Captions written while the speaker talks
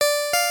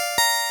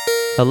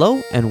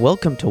Hello and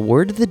welcome to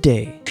Word of the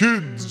Day.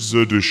 Kids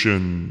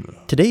Edition.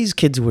 Today's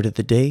kids' word of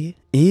the day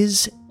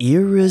is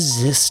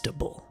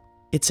irresistible.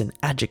 It's an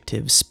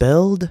adjective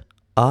spelled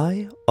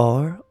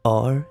irresistible.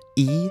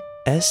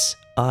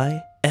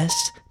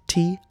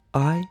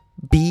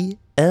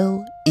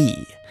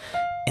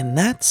 And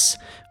that's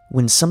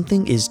when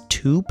something is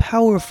too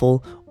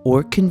powerful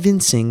or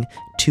convincing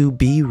to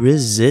be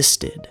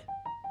resisted.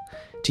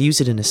 To use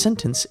it in a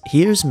sentence,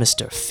 here's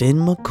Mr. Finn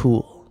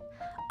McCool.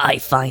 I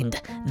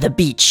find the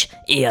beach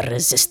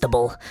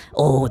irresistible.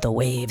 Oh, the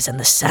waves and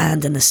the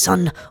sand and the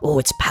sun. Oh,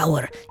 its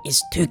power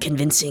is too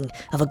convincing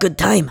of a good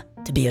time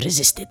to be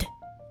resisted.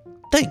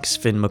 Thanks,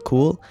 Finn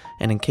McCool.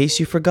 And in case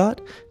you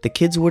forgot, the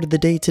kids' word of the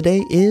day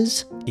today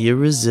is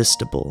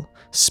irresistible,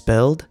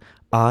 spelled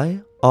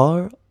irresistible.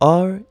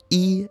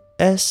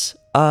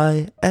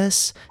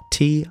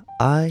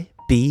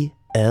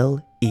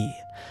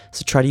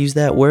 So try to use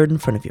that word in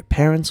front of your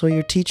parents or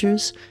your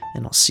teachers,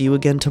 and I'll see you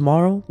again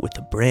tomorrow with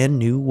a brand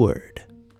new word.